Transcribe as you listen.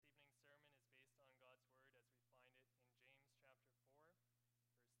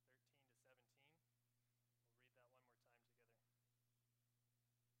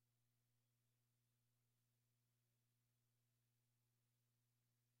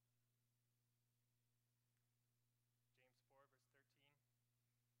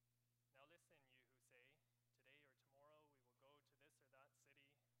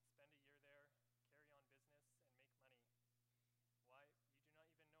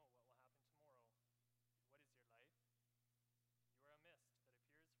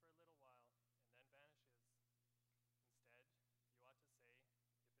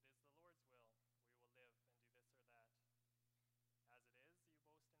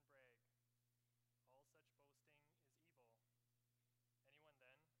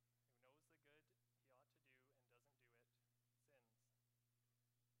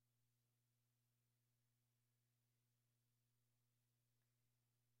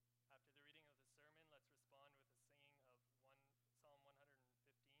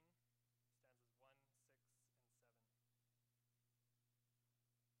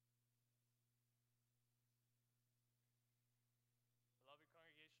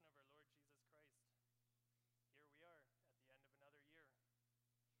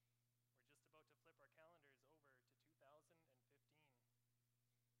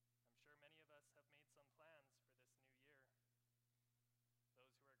us have made some plans for this new year. Those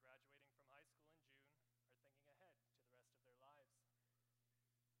who are graduating from high school in June are thinking ahead to the rest of their lives.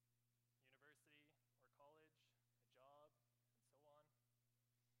 University or college, a job, and so on.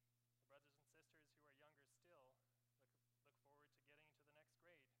 The brothers and sisters who are younger still look forward to getting into the next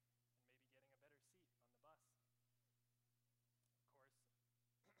grade and maybe getting a better seat on the bus.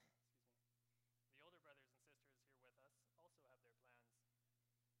 Of course, excuse me, the older brothers and sisters here with us also have their plans.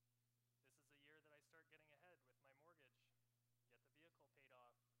 This is the year that I start getting ahead with my mortgage, get the vehicle paid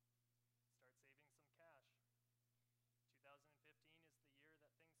off, start saving some cash. 2015 is the year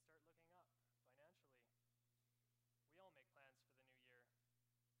that things start looking up financially. We all make plans for the new year.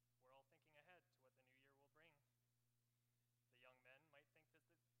 We're all thinking ahead to what the new year will bring. The young men might think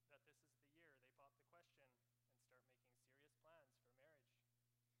that this is the year they pop the question and start making serious plans for marriage.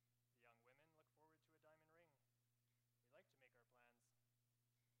 The young women look forward to a diamond ring. We like to make our plans.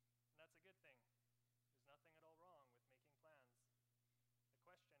 And that's a good thing. There's nothing at all wrong with making plans. The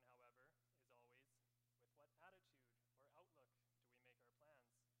question, however, is always, with what attitude or outlook do we make our plans?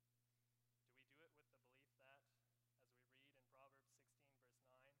 Do we do it with the belief that, as we read in Proverbs 16,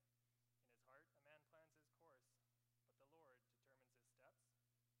 verse 9, in his heart a man plans his course, but the Lord determines his steps?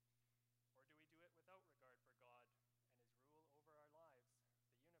 Or do we do it without regard for God and his rule over our lives, the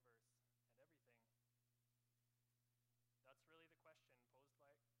universe, and everything? That's really the question